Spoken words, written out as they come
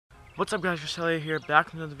What's up guys, Roselia here, back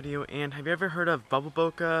with another video. And have you ever heard of bubble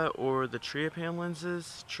bokeh or the Trioplan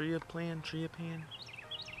lenses? Trioplan?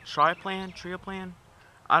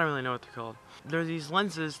 I don't really know what they're called. They're these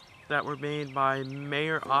lenses that were made by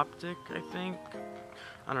Mayer Optic, I think.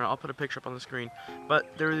 I don't know, I'll put a picture up on the screen.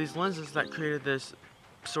 But there were these lenses that created this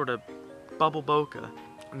sort of bubble bokeh.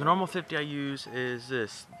 And the normal 50 I use is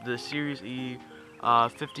this, the Series E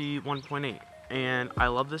 1.8. And I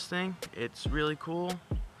love this thing, it's really cool.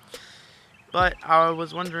 But I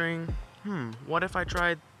was wondering, what if I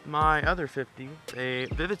tried my other 50, a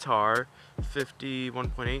Vivitar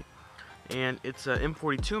 1.8, and it's a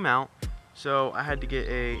M42 mount, so I had to get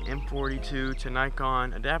a M42 to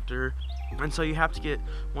Nikon adapter, and so you have to get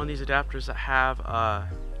one of these adapters that have a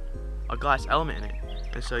glass element in it,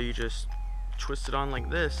 and so you just twist it on like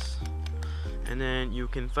this, and then you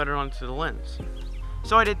can fit it onto the lens.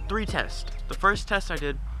 So I did 3 tests. The first test I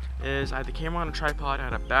did is I had the camera on a tripod, I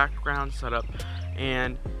had a background set up,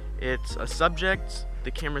 and it's a subject,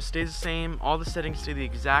 the camera stays the same, all the settings stay the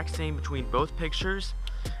exact same between both pictures,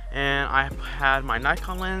 and I had my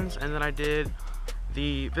Nikon lens, and then I did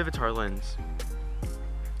the Vivitar lens.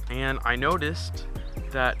 And I noticed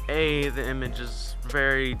that the image is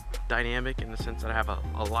very dynamic in the sense that I have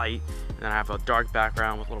a light, and then I have a dark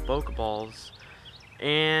background with little bokeh balls.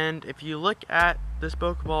 And if you look at this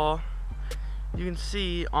bokeh ball, you can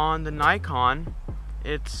see on the Nikon,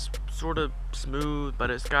 it's sort of smooth, but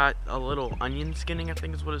it's got a little onion skinning, I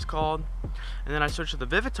think is what it's called. And then I switched to the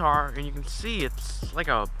Vivitar, and you can see it's like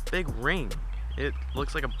a big ring. It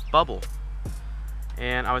looks like a bubble.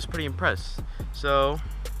 And I was pretty impressed. So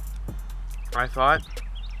I thought,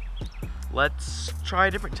 let's try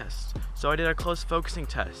a different test. So I did a close focusing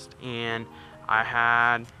test, and I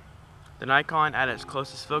had the Nikon at its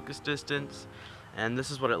closest focus distance, and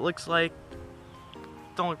this is what it looks like.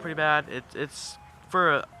 Don't look pretty bad. It's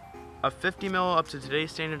for a 50 mil up to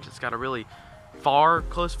today's standards, it's got a really far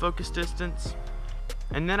close focus distance.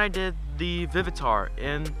 And then I did the Vivitar,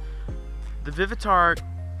 and the Vivitar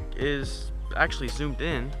is actually zoomed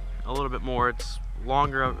in a little bit more. It's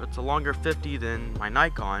a longer 50 than my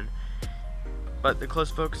Nikon, but the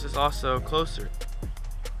close focus is also closer.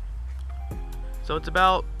 So it's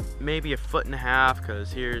about maybe 1.5 feet,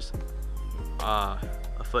 because here's 1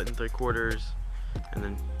 3/4 feet, and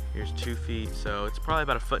then here's 2 feet, so it's probably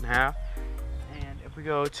about 1.5 feet. And if we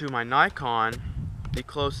go to my Nikon, the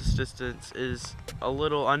closest distance is a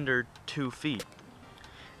little under 2 feet.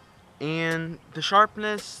 And the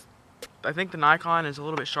sharpness, I think the Nikon is a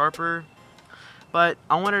little bit sharper, but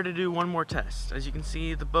I wanted to do one more test. As you can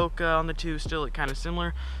see, the bokeh on the two still look kind of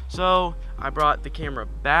similar, so I brought the camera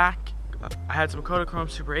back. I had some Kodachrome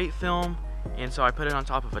Super 8 film, and so I put it on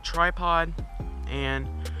top of a tripod, and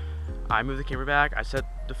I moved the camera back, I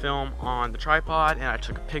set the film on the tripod, and I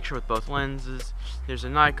took a picture with both lenses. Here's the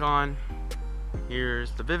Nikon,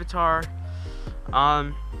 here's the Vivitar.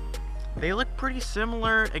 They look pretty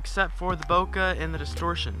similar except for the bokeh and the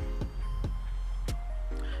distortion.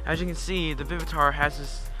 As you can see, the Vivitar has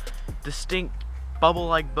this distinct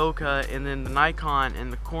bubble-like bokeh, and then the Nikon in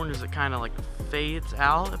the corners it kind of like fades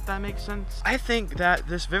out, if that makes sense. I think that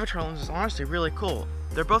this Vivitar lens is honestly really cool.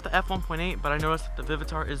 They're both the f1.8, but I noticed that the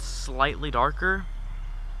Vivitar is slightly darker.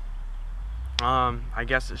 I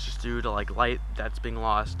guess it's just due to like light that's being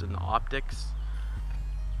lost in the optics.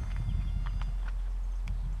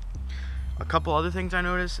 A couple other things I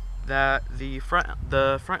noticed, that the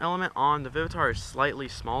front element on the Vivitar is slightly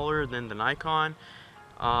smaller than the Nikon.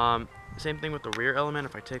 Same thing with the rear element.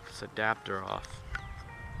 If I take this adapter off,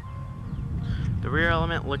 the rear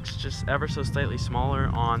element looks just ever so slightly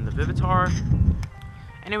smaller on the Vivitar.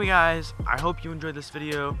 Anyway guys, I hope you enjoyed this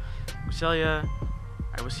video. Roselia,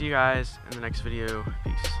 I will see you guys in the next video.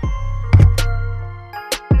 Peace.